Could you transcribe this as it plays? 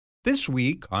This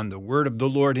week on The Word of the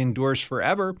Lord Endures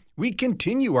Forever, we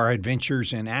continue our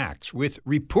adventures in Acts with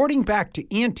reporting back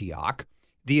to Antioch,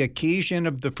 the occasion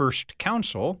of the first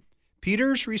council,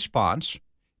 Peter's response,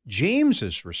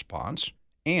 James's response,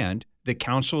 and the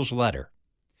council's letter.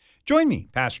 Join me,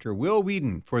 Pastor Will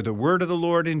Whedon, for The Word of the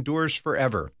Lord Endures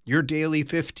Forever, your daily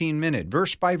 15-minute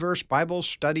verse-by-verse Bible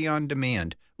study on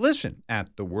demand. Listen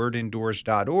at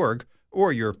thewordendures.org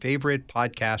or your favorite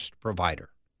podcast provider.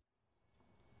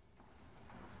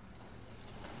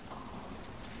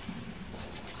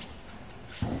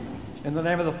 In the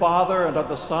name of the Father, and of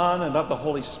the Son, and of the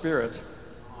Holy Spirit.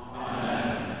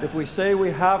 Amen. If we say we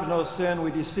have no sin,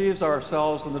 we deceive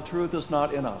ourselves, and the truth is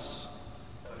not in us.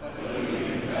 But when we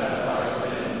confess our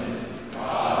sins,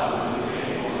 God, who is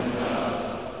able and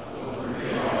just, will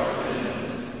forgive our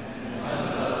sins and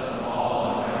cleanse us from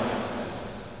all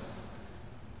unrighteousness.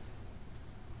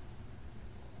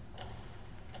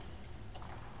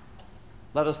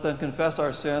 Let us then confess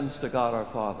our sins to God our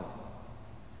Father.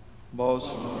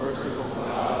 Most merciful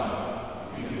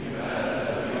God, we confess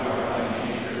that we are by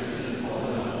nature sinful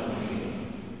and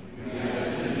unclean. We have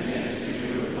sinned against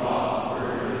you in thought,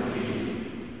 word, and deed,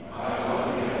 by what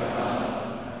we have done,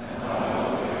 and by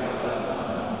what we have left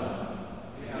undone.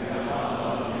 We have not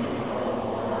loved you with our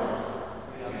whole hearts.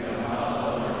 We have not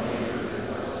loved our neighbors as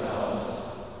ourselves.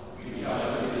 We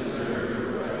justly deserve your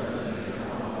present and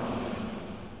eternal punishment.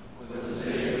 For the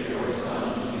sake of your Son,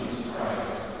 Jesus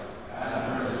Christ, have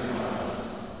mercy on us.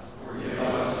 Forgive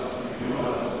us, renew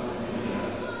us, and lead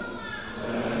us, so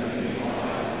that we may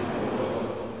delight in your will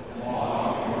and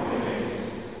walk in your ways,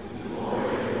 to the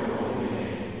glory of your holy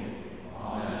name.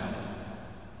 Amen.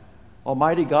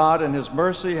 Almighty God, in his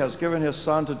mercy, has given his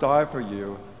Son to die for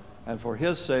you, and for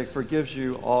his sake forgives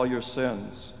you all your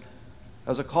sins.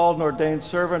 As a called and ordained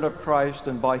servant of Christ,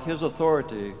 and by his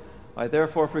authority, I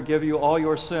therefore forgive you all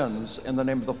your sins in the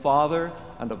name of the Father,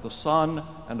 and of the Son,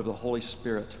 and of the Holy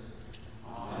Spirit.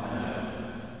 Amen.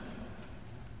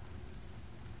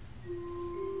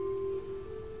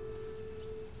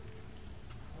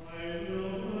 I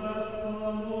will bless the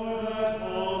Lord at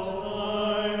all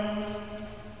times.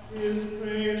 His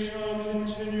praise shall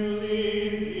continually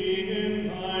be in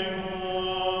my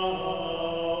mouth.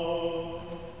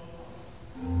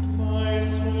 My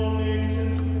soul makes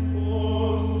its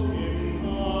boast in the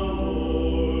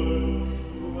Lord.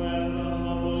 Let the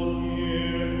humble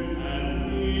hear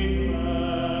and be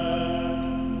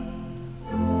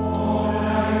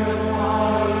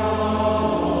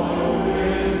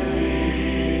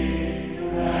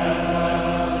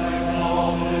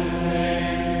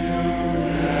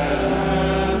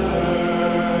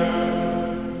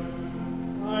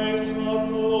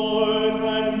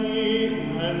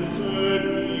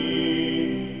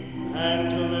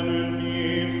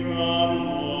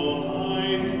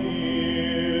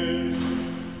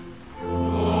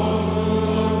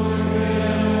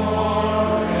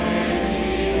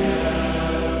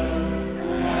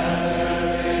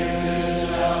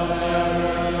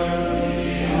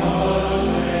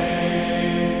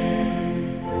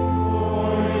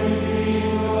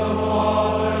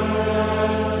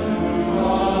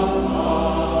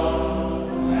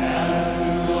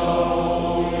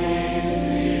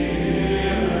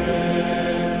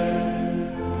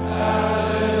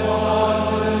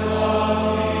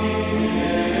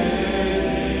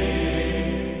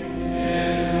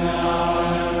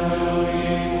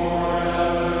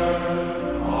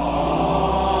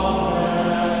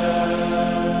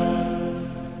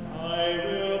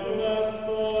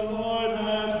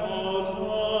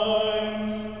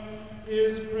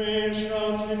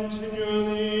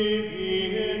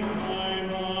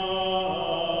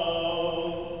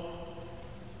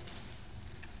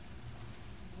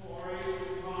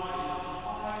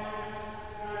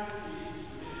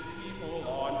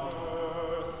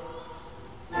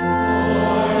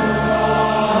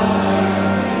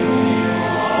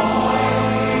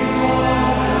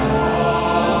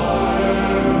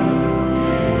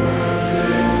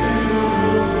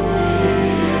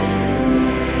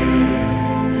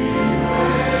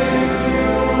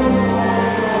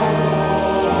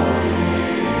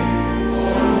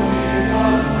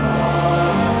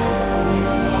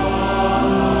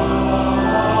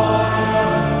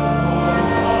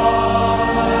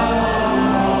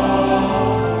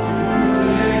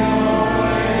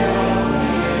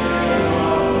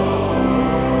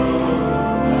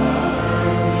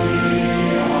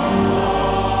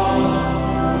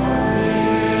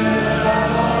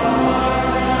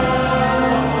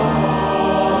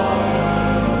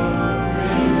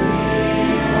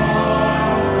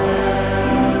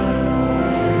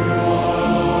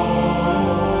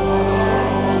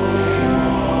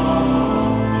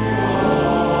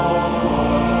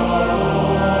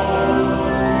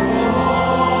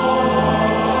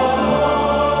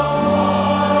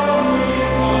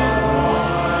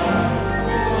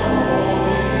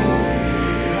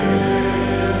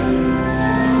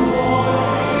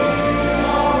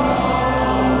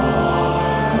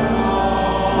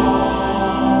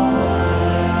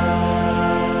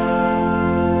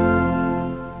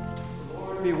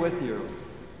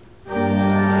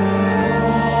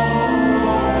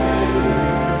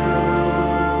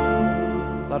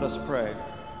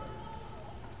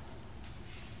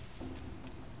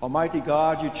Almighty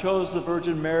God, you chose the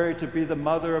Virgin Mary to be the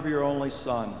mother of your only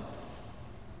Son.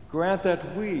 Grant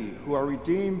that we, who are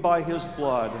redeemed by his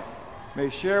blood, may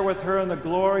share with her in the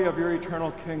glory of your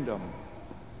eternal kingdom.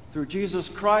 Through Jesus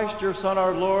Christ, your Son,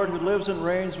 our Lord, who lives and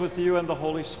reigns with you and the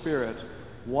Holy Spirit,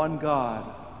 one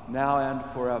God, now and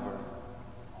forever.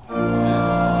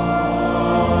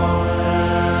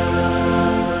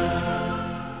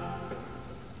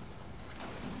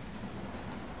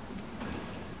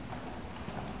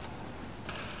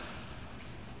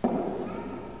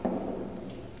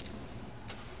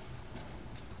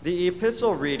 The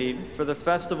epistle reading for the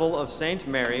festival of Saint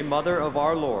Mary, Mother of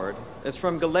our Lord, is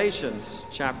from Galatians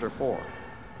chapter 4.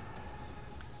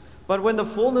 But when the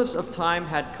fullness of time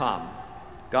had come,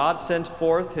 God sent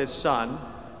forth his Son,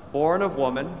 born of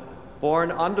woman,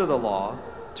 born under the law,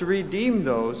 to redeem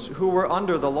those who were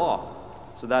under the law,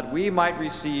 so that we might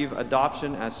receive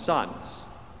adoption as sons.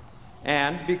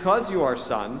 And because you are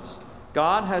sons,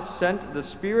 God has sent the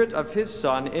Spirit of his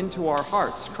Son into our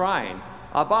hearts, crying,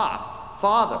 Abba,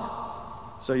 Father.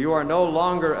 So you are no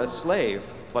longer a slave,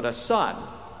 but a son,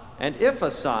 and if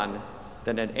a son,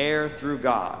 then an heir through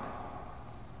God.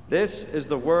 This is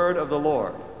the word of the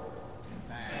Lord.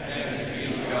 Thanks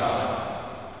be to God.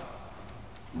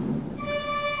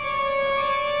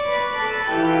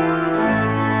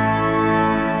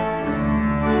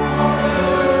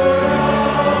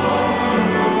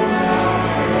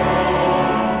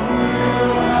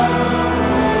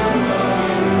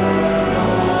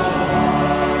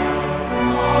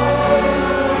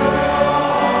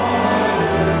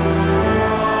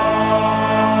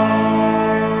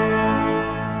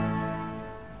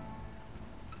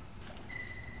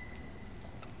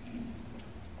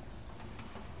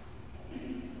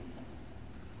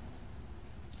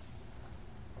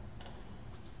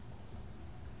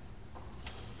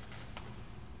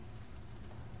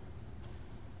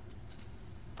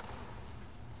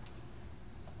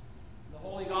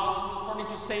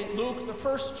 St. Luke, the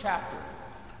first chapter.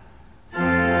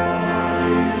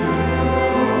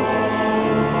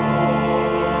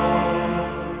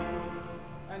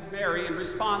 And Mary, in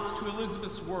response to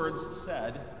Elizabeth's words,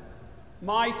 said,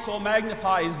 "My soul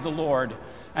magnifies the Lord,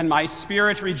 and my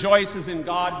spirit rejoices in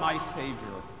God my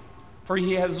Savior, for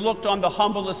he has looked on the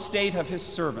humble estate of his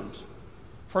servant.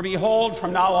 For behold,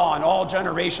 from now on all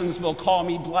generations will call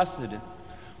me blessed.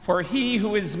 For he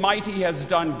who is mighty has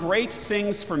done great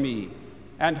things for me,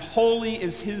 and holy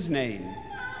is his name.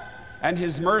 And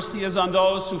his mercy is on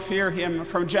those who fear him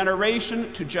from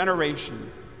generation to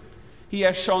generation. He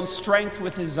has shown strength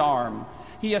with his arm.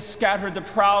 He has scattered the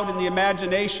proud in the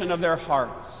imagination of their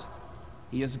hearts.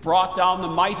 He has brought down the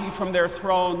mighty from their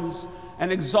thrones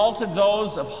and exalted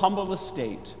those of humble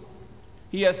estate.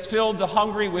 He has filled the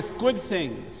hungry with good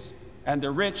things, and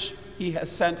the rich he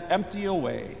has sent empty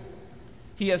away.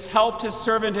 He has helped his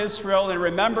servant Israel in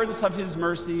remembrance of his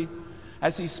mercy,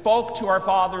 as he spoke to our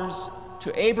fathers,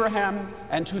 to Abraham,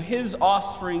 and to his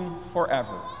offspring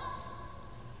forever."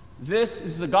 This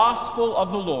is the gospel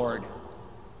of the Lord.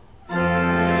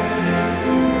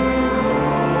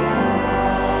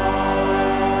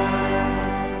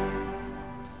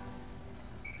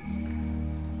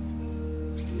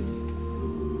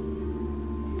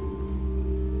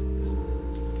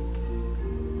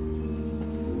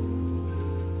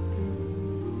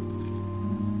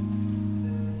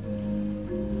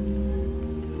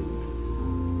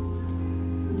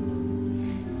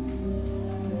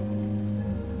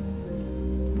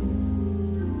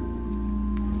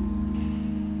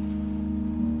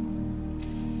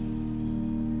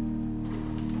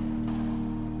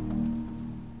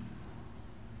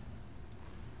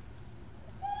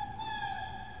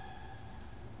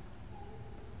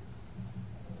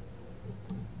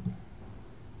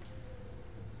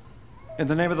 In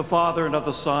the name of the Father, and of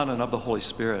the Son, and of the Holy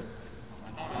Spirit.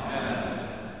 Amen.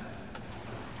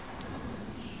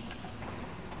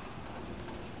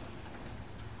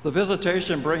 The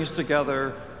visitation brings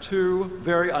together two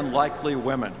very unlikely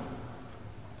women,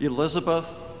 Elizabeth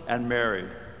and Mary.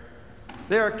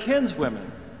 They are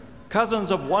kinswomen,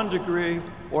 cousins of one degree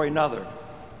or another.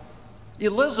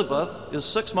 Elizabeth is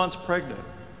 6 months pregnant.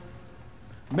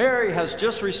 Mary has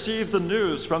just received the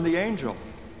news from the angel.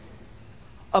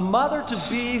 A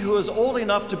mother-to-be who is old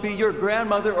enough to be your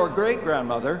grandmother or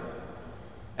great-grandmother,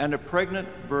 and a pregnant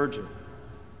virgin.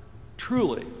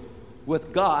 Truly,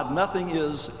 with God, nothing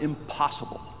is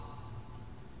impossible.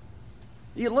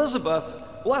 Elizabeth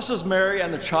blesses Mary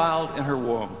and the child in her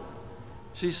womb.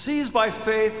 She sees by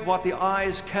faith what the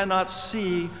eyes cannot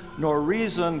see nor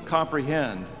reason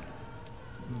comprehend.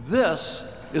 This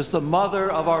is the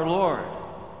mother of our Lord.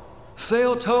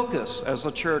 Theotokos, as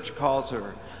the church calls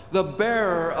her, the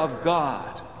bearer of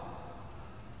God.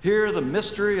 Here the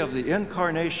mystery of the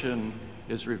incarnation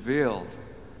is revealed.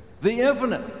 The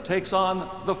infinite takes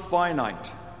on the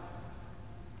finite.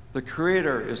 The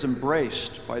Creator is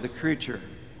embraced by the creature.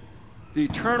 The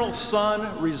eternal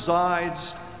Son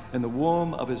resides in the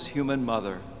womb of his human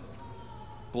mother.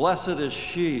 Blessed is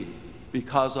she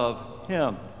because of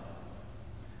him.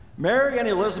 Mary and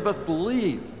Elizabeth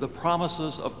believe the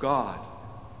promises of God.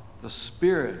 The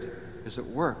Spirit is at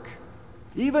work.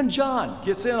 Even John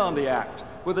gets in on the act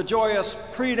with a joyous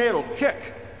prenatal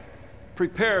kick.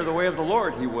 Prepare the way of the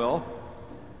Lord, he will.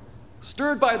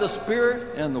 Stirred by the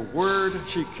Spirit and the word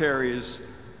she carries,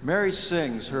 Mary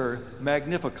sings her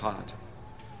Magnificat.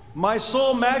 My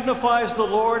soul magnifies the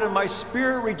Lord, and my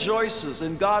spirit rejoices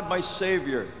in God my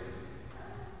Savior.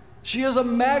 She is a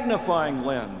magnifying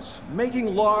lens,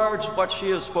 making large what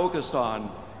she is focused on,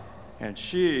 and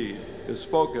she is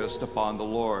focused upon the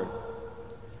Lord.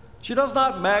 She does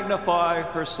not magnify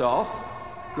herself,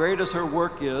 great as her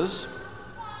work is.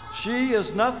 She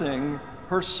is nothing,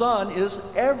 her Son is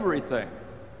everything.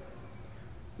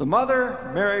 The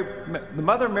mother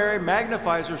Mary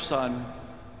magnifies her Son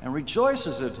and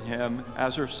rejoices in him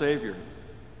as her Savior.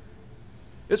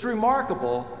 It's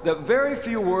remarkable that very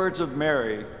few words of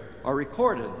Mary are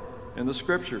recorded in the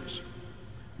Scriptures.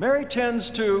 Mary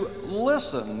tends to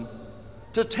listen,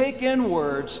 to take in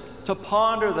words, to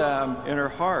ponder them in her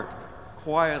heart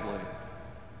quietly.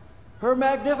 Her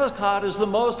Magnificat is the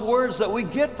most words that we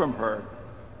get from her,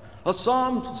 a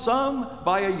psalm sung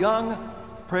by a young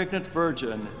pregnant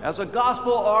virgin as a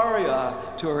gospel aria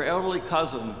to her elderly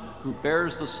cousin who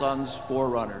bears the Son's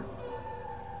forerunner.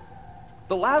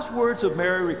 The last words of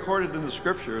Mary recorded in the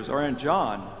Scriptures are in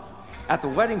John at the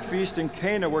wedding feast in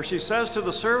Cana, where she says to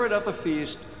the servant of the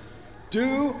feast,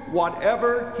 "Do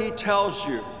whatever he tells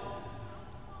you."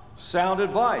 Sound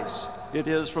advice it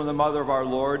is from the mother of our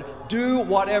Lord. Do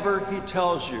whatever he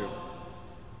tells you.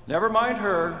 Never mind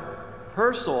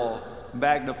her soul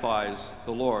magnifies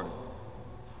the Lord.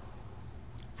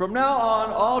 From now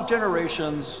on, all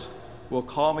generations will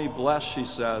call me blessed, she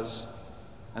says,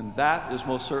 and that is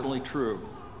most certainly true.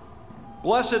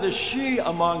 Blessed is she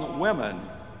among women,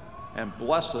 and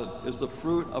blessed is the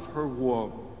fruit of her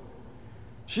womb.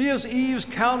 She is Eve's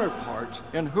counterpart,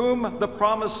 in whom the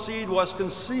promised seed was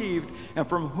conceived and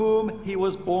from whom he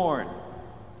was born.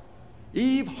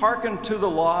 Eve hearkened to the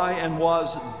lie and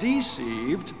was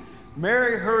deceived.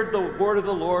 Mary heard the word of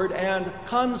the Lord and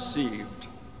conceived.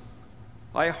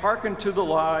 I hearkened to the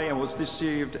lie and was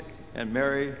deceived, and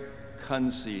Mary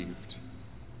conceived.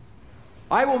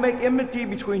 I will make enmity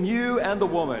between you and the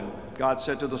woman, God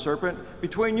said to the serpent,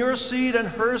 between your seed and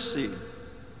her seed.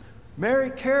 Mary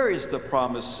carries the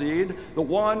promised seed, the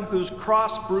one whose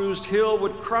cross-bruised heel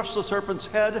would crush the serpent's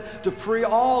head to free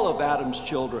all of Adam's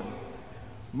children.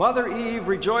 Mother Eve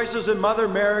rejoices in Mother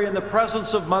Mary in the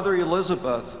presence of Mother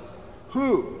Elizabeth.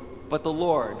 Who but the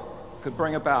Lord could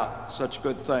bring about such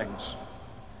good things?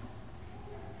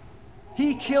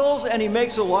 He kills and he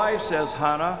makes alive, says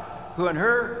Hannah, who in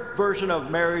her version of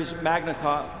Mary's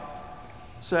Magnificat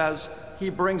says, he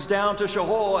brings down to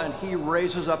Sheol and he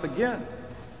raises up again.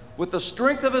 With the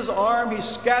strength of his arm, he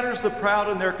scatters the proud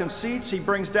in their conceits. He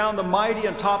brings down the mighty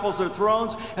and topples their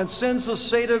thrones and sends the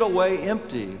sated away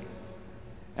empty.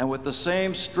 And with the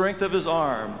same strength of his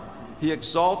arm, he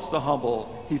exalts the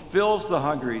humble. He fills the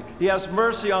hungry. He has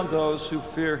mercy on those who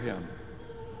fear him.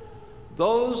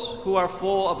 Those who are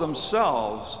full of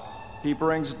themselves, he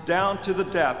brings down to the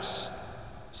depths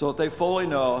so that they fully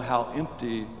know how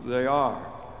empty they are.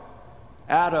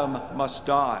 Adam must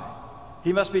die.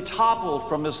 He must be toppled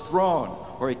from his throne,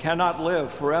 or he cannot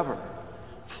live forever.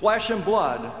 Flesh and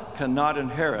blood cannot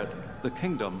inherit the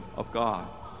kingdom of God.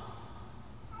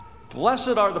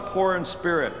 Blessed are the poor in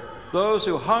spirit, those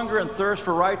who hunger and thirst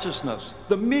for righteousness,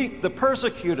 the meek, the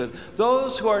persecuted,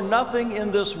 those who are nothing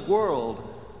in this world.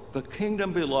 The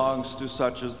kingdom belongs to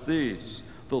such as these,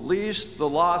 the least, the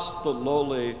lost, the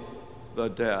lowly, the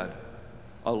dead.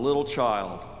 A little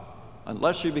child,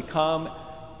 unless you become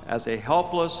as a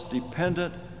helpless,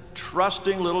 dependent,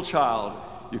 trusting little child,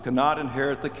 you cannot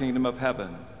inherit the kingdom of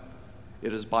heaven.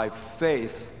 It is by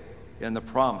faith in the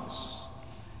promise.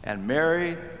 And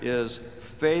Mary is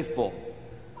faithful,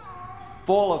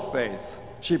 full of faith.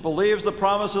 She believes the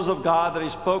promises of God that he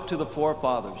spoke to the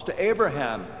forefathers, to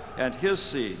Abraham and his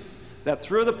seed, that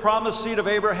through the promised seed of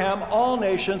Abraham, all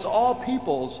nations, all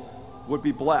peoples would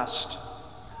be blessed.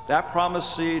 That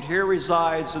promised seed here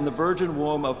resides in the virgin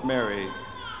womb of Mary,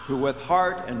 who with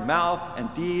heart and mouth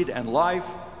and deed and life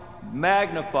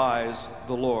magnifies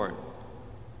the Lord.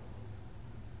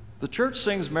 The church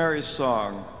sings Mary's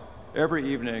song every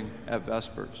evening at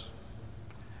Vespers.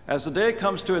 As the day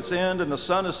comes to its end and the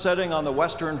sun is setting on the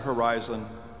western horizon,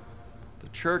 the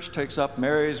church takes up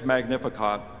Mary's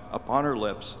Magnificat upon her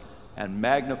lips and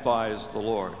magnifies the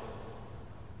Lord.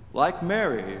 Like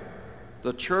Mary,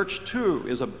 the church too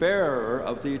is a bearer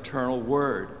of the eternal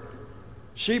word.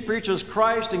 She preaches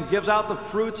Christ and gives out the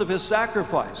fruits of his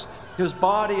sacrifice, his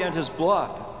body and his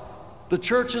blood. The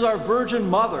church is our virgin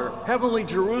mother, heavenly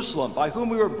Jerusalem, by whom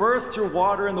we were birthed through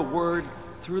water and the word,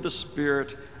 through the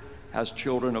Spirit, as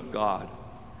children of God.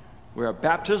 We are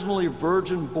baptismally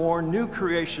virgin-born new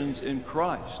creations in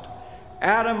Christ.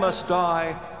 Adam must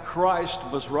die, Christ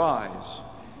must rise.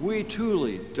 We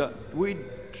truly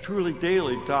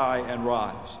daily die and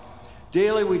rise.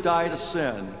 Daily we die to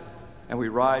sin, and we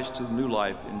rise to the new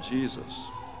life in Jesus.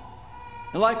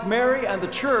 And like Mary and the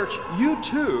church, you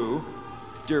too,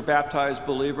 dear baptized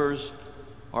believers,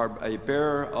 are a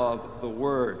bearer of the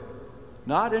word.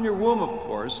 Not in your womb, of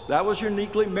course, that was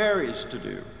uniquely Mary's to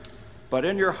do, but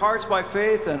in your hearts by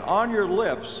faith and on your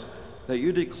lips, that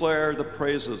you declare the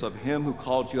praises of him who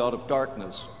called you out of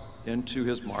darkness into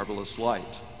his marvelous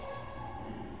light.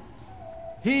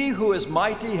 He who is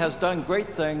mighty has done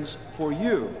great things for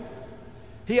you.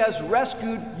 He has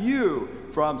rescued you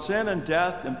from sin and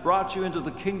death and brought you into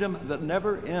the kingdom that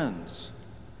never ends.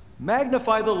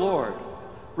 Magnify the Lord.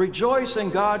 Rejoice in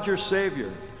God your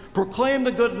Savior. Proclaim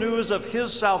the good news of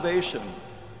his salvation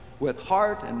with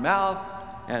heart and mouth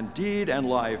and deed and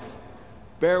life.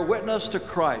 Bear witness to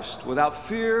Christ without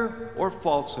fear or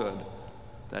falsehood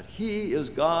that he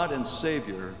is God and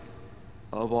Savior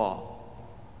of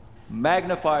all.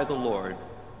 Magnify the Lord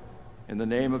in the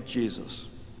name of Jesus.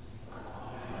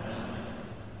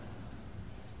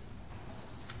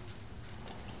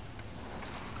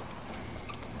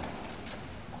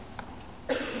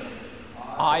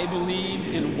 I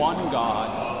believe in one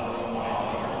God,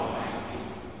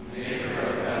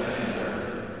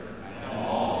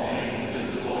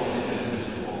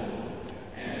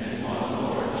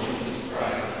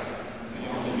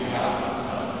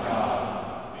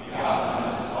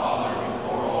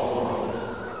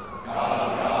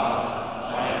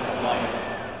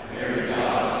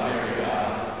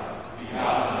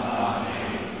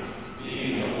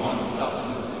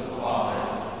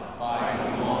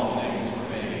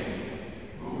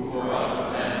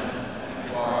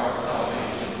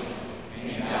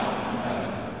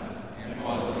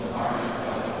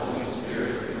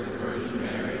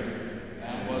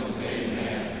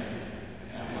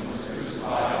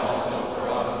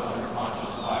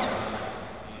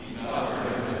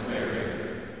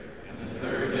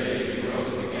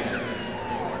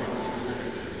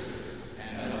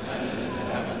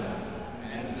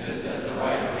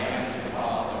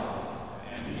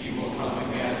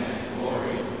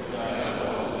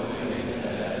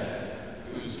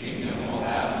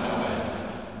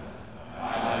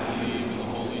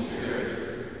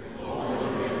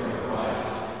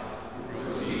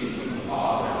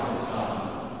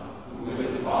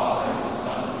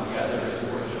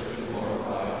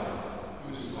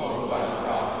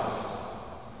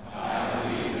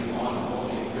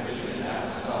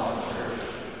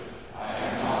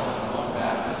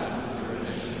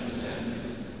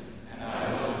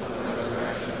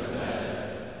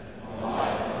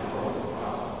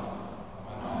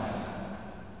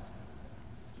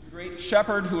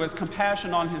 Shepherd who has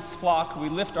compassion on his flock, we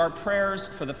lift our prayers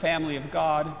for the family of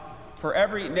God, for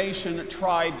every nation,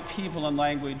 tribe, people, and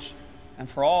language, and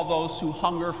for all those who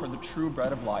hunger for the true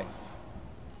bread of life.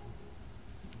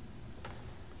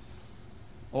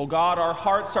 O God, our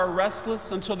hearts are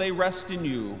restless until they rest in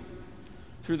you.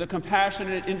 Through the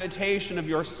compassionate invitation of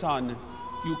your Son,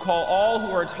 you call all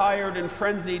who are tired and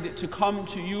frenzied to come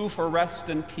to you for rest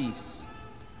and peace.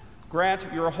 Grant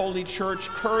your holy church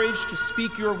courage to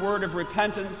speak your word of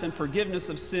repentance and forgiveness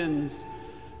of sins,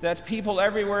 that people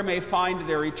everywhere may find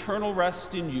their eternal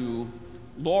rest in you.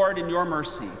 Lord, in your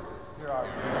mercy. Hear our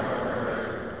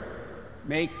prayer.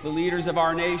 Make the leaders of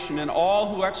our nation and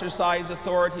all who exercise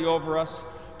authority over us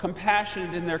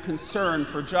compassionate in their concern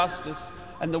for justice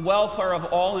and the welfare of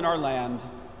all in our land.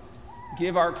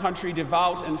 Give our country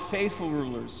devout and faithful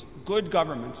rulers, good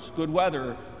government, good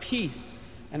weather, peace,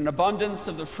 and an abundance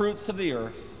of the fruits of the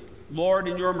earth. Lord,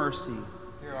 in your mercy.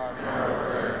 Hear our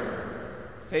prayer.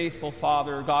 Faithful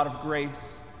Father, God of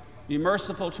grace, be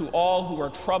merciful to all who are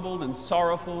troubled and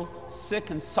sorrowful,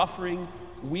 sick and suffering,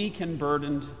 weak and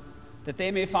burdened, that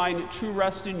they may find true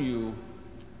rest in you.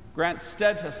 Grant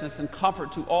steadfastness and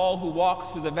comfort to all who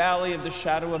walk through the valley of the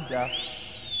shadow of death,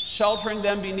 sheltering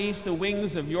them beneath the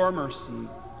wings of your mercy.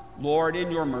 Lord, in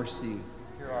your mercy.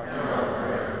 Hear our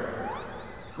prayer.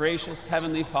 Gracious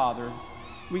Heavenly Father,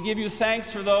 we give you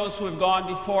thanks for those who have gone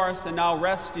before us and now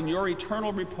rest in your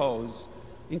eternal repose,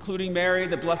 including Mary,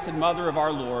 the Blessed Mother of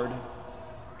our Lord.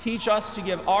 Teach us to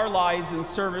give our lives in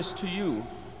service to you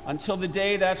until the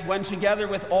day that, when together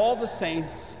with all the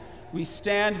saints, we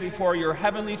stand before your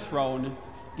heavenly throne,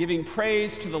 giving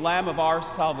praise to the Lamb of our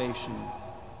salvation.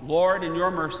 Lord, in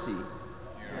your mercy.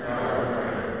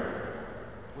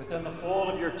 Within the fold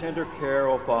of your tender care,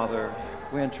 O Father,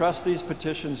 we entrust these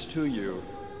petitions to you,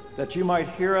 that you might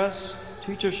hear us,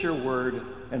 teach us your word,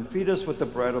 and feed us with the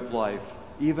bread of life,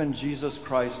 even Jesus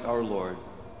Christ our Lord.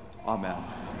 Amen.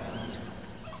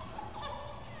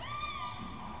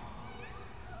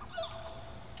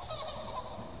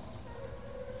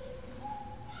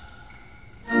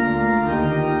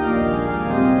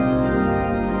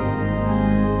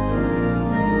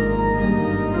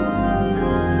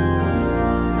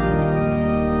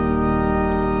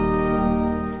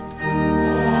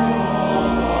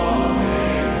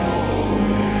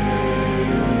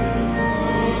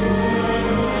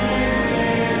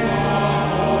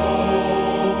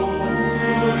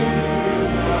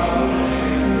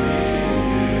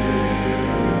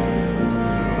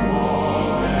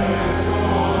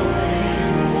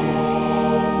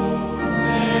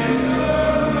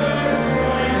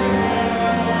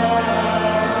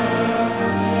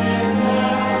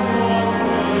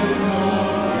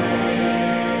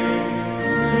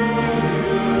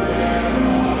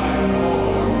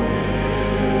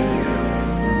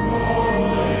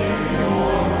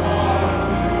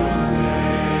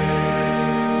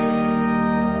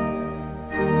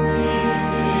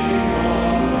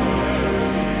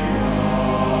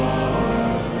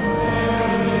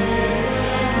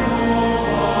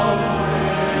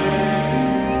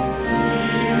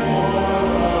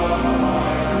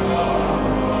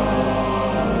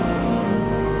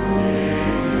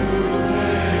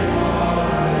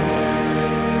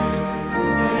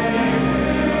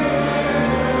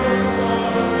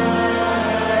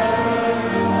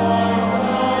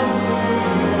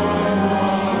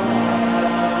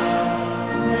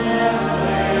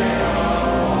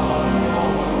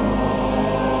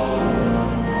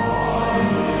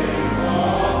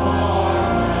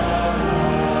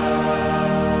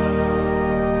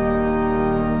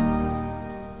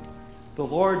 The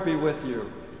Lord be with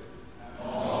you.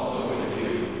 And also with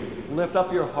you. Lift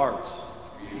up your hearts.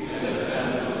 We lift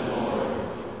them to the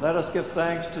Lord. Let us give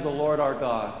thanks to the Lord our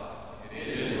God. It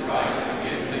is right to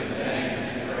give him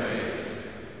thanks and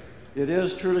praise. It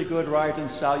is truly good, right,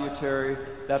 and salutary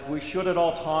that we should at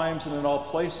all times and in all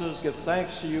places give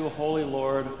thanks to you, Holy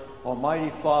Lord,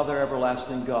 Almighty Father,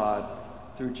 everlasting God,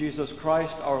 through Jesus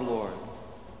Christ our Lord.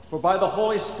 For by the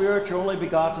Holy Spirit your only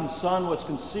begotten Son was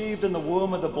conceived in the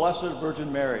womb of the Blessed Virgin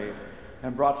Mary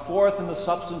and brought forth in the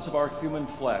substance of our human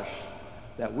flesh,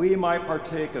 that we might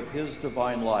partake of his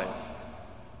divine life.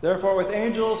 Therefore, with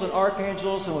angels and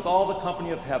archangels and with all the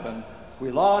company of heaven,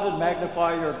 we laud and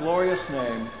magnify your glorious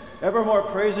name, evermore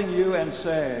praising you and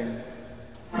saying,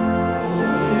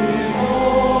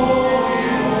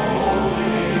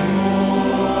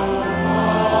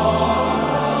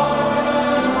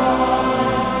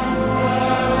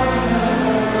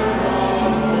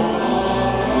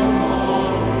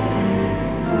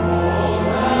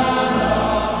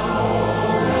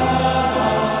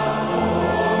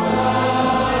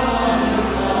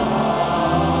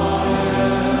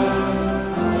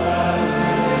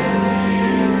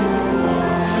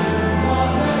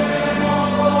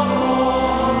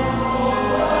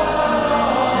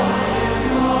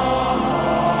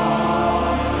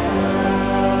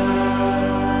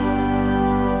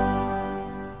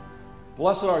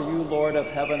 Blessed are you, Lord of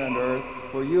heaven and earth,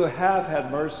 for you have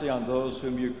had mercy on those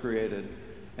whom you created,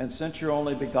 and sent your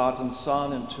only begotten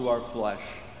Son into our flesh,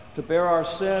 to bear our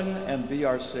sin and be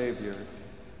our Savior.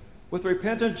 With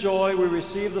repentant joy we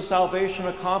receive the salvation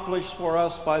accomplished for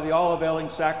us by the all-availing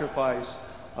sacrifice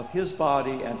of his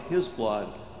body and his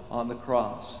blood on the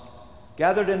cross.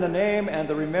 Gathered in the name and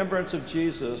the remembrance of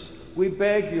Jesus, we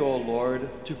beg you, O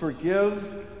Lord, to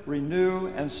forgive, renew,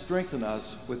 and strengthen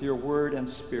us with your word and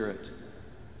spirit.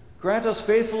 Grant us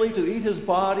faithfully to eat his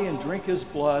body and drink his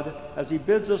blood, as he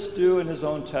bids us do in his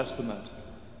own testament.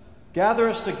 Gather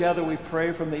us together, we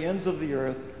pray, from the ends of the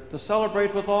earth, to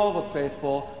celebrate with all the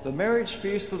faithful the marriage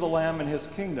feast of the Lamb in his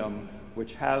kingdom,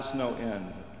 which has no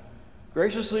end.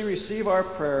 Graciously receive our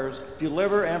prayers,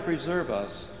 deliver and preserve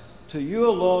us. To you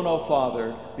alone, O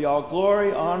Father, be all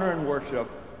glory, honor, and worship,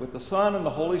 with the Son and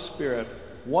the Holy Spirit,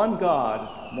 one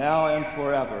God, now and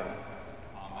forever.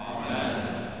 Amen.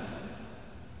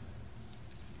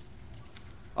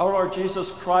 Our Lord Jesus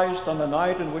Christ, on the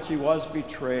night in which he was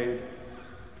betrayed,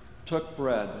 took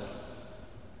bread,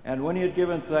 and when he had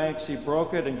given thanks, he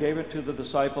broke it and gave it to the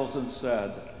disciples and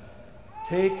said,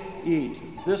 "Take, eat.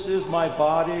 This is my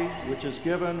body, which is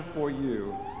given for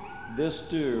you. This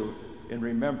do in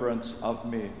remembrance of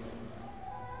me."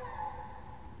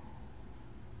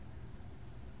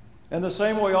 In the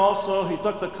same way also, he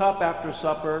took the cup after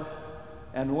supper,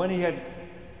 and when he had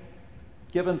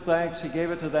given thanks, he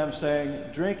gave it to them,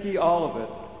 saying, "Drink ye all of it.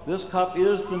 This cup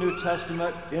is the New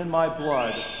Testament in my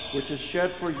blood, which is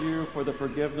shed for you for the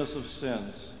forgiveness of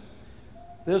sins.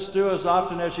 This do as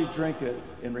often as you drink it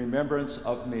in remembrance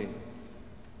of me."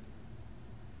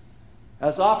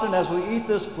 As often as we eat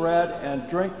this bread and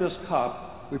drink this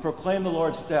cup, we proclaim the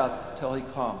Lord's death till he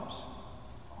comes.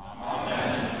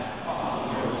 Amen.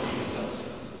 Come, Lord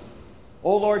Jesus.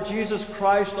 O Lord Jesus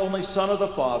Christ, only Son of the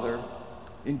Father,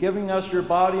 in giving us your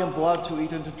body and blood to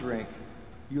eat and to drink,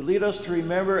 you lead us to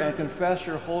remember and confess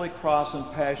your holy cross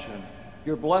and passion,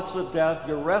 your blessed death,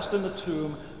 your rest in the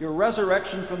tomb, your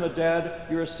resurrection from the dead,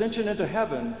 your ascension into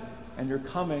heaven, and your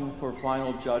coming for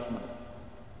final judgment.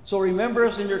 So remember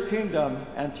us in your kingdom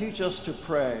and teach us to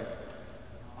pray.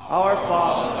 Our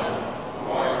Father,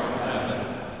 who art in heaven,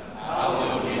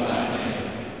 hallowed be thy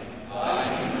name.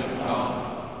 Thy kingdom come,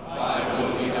 thy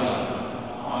will be done,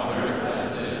 on earth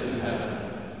as it is in heaven.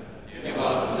 Give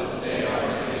us this day our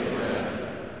daily bread,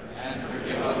 and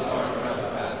forgive us our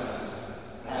trespasses,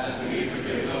 as we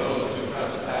forgive those who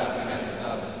trespass against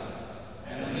us.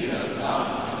 And lead us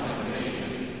not into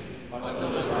temptation, but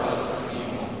deliver us from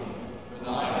evil. For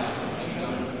thine is the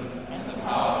kingdom, and the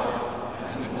power,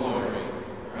 and the glory,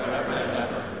 forever and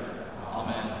ever.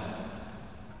 Amen.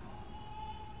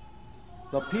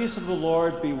 the peace of the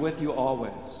Lord be with you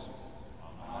always.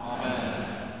 Amen.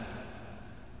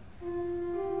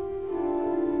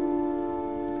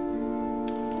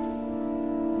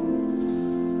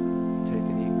 Take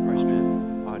and eat Christ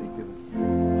your body given.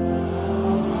 Amen.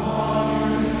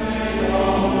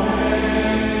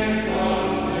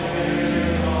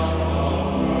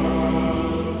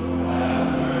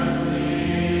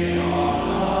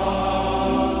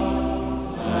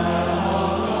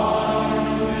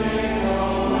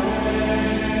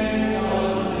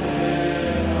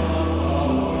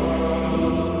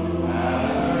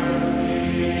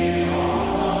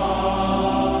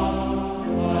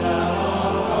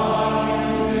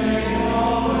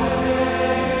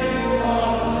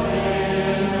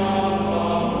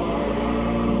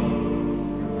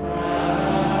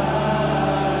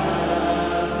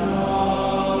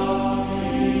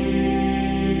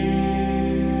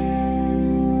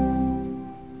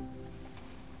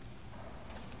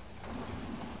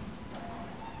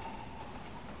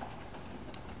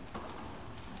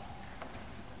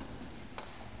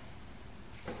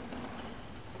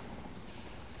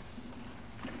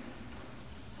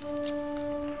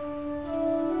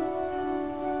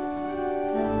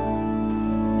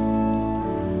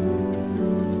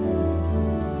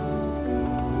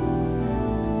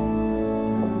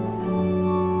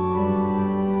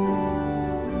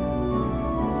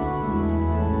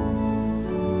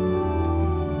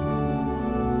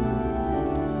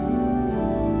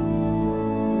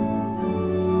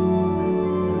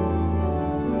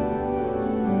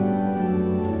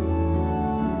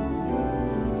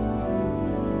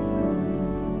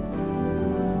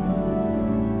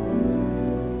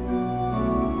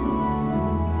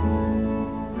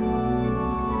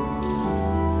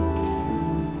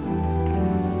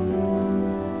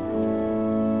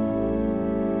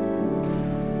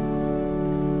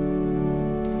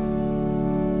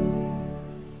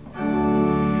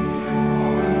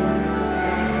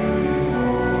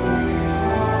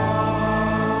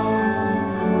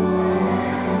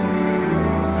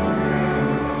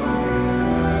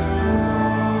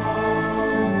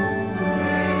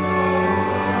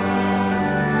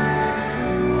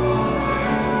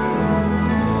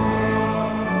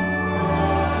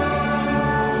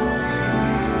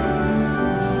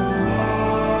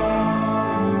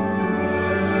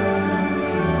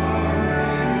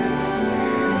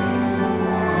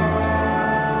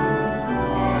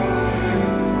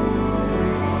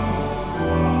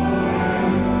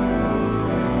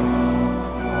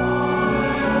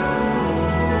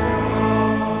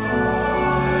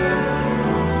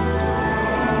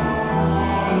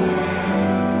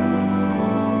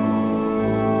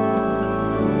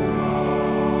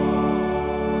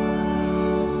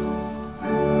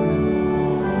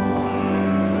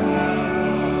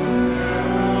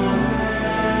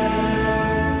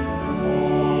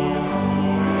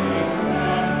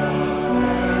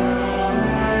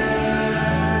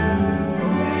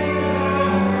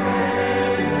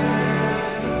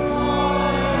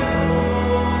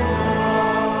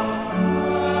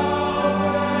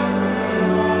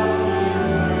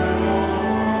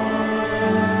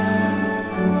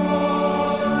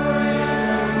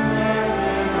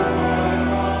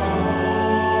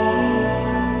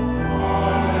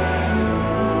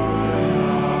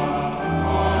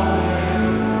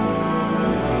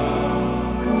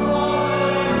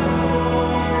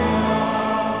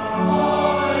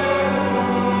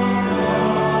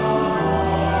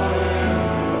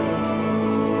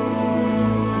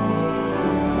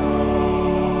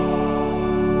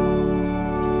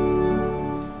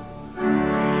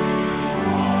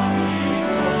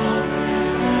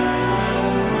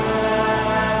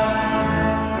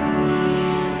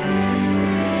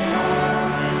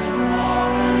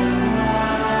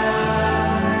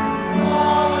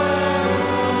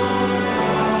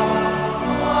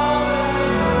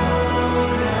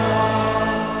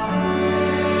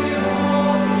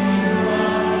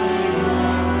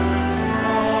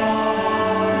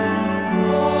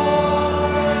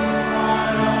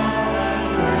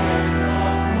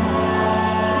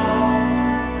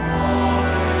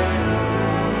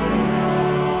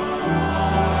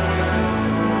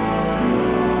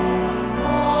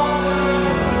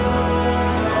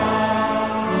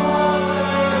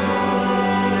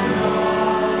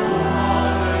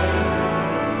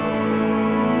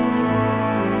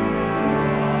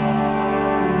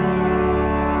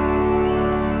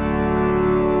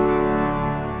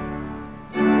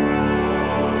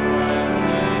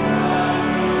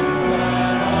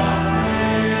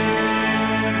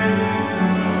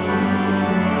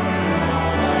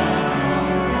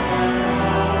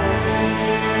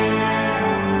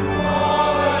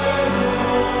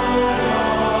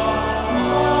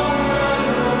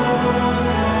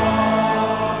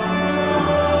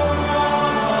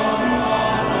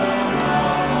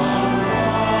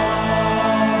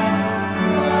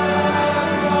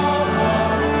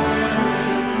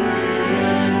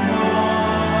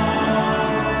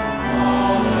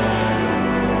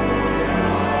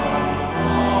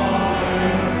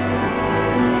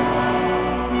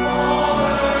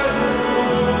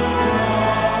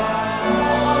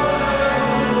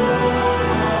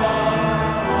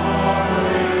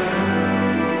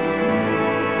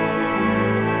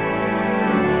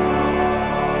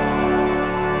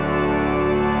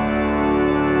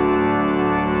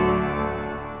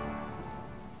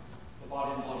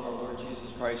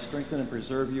 strengthen and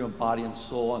preserve you in body and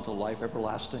soul unto life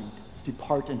everlasting.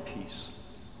 Depart in peace.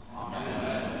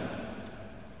 Amen.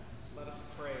 Let us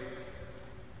pray.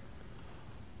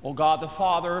 O God the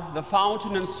Father, the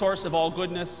fountain and source of all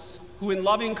goodness, who in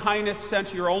loving kindness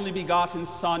sent your only begotten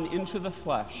Son into the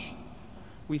flesh,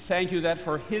 we thank you that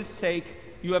for his sake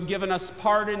you have given us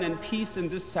pardon and peace in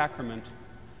this sacrament.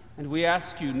 And we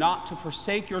ask you not to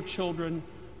forsake your children,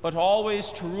 but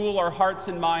always to rule our hearts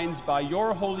and minds by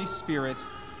your Holy Spirit,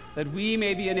 that we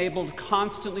may be enabled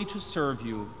constantly to serve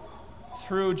you.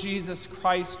 Through Jesus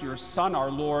Christ, your Son,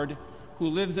 our Lord, who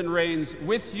lives and reigns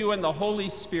with you in the Holy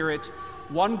Spirit,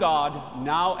 one God,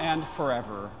 now and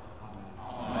forever.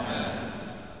 Amen.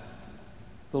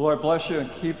 The Lord bless you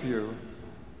and keep you.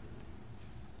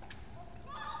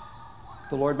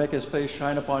 The Lord make his face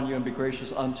shine upon you and be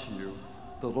gracious unto you.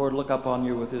 The Lord look upon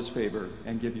you with his favor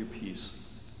and give you peace.